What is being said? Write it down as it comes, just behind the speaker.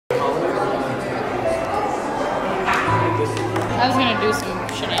I was gonna do some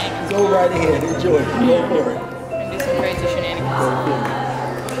shenanigans. Go right ahead, enjoy it. Go for it. And do some crazy shenanigans.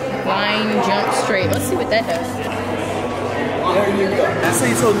 Line jump straight. Let's see what that does. There you go.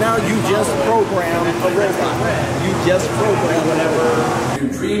 See, so now you just program a robot. You just program whatever. If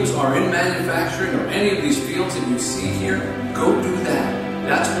your dreams are in manufacturing or any of these fields that you see here, go do that.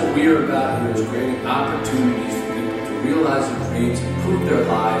 That's what we are about here, is creating opportunities for people to realize their dreams, improve their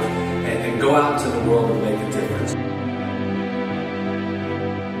lives, and go out into the world and make a difference.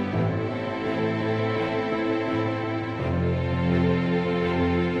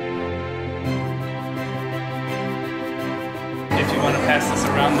 If you want to pass this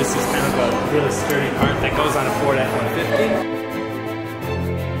around, this is kind of a really sturdy part that goes on a Ford F-150.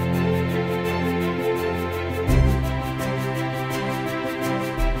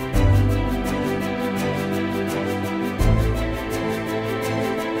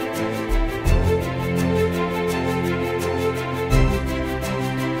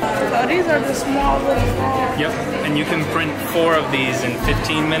 Oh, these are the small little frogs. Yep, and you can print 4 of these in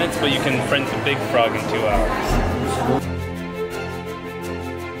 15 minutes, but you can print the big frog in 2 hours.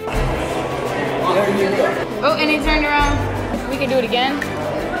 Oh, and it turned around. We can do it again.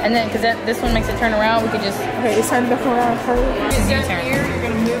 And then, because this one makes it turn around, we could just... Okay, it's time to come around first. Down Here, you're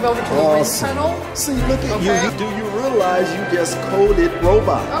going to move over to the wind tunnel. See, look at you. Do you realize you just coded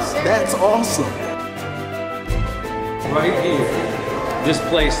robots? That's awesome. Right here, this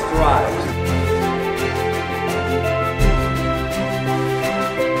place thrives.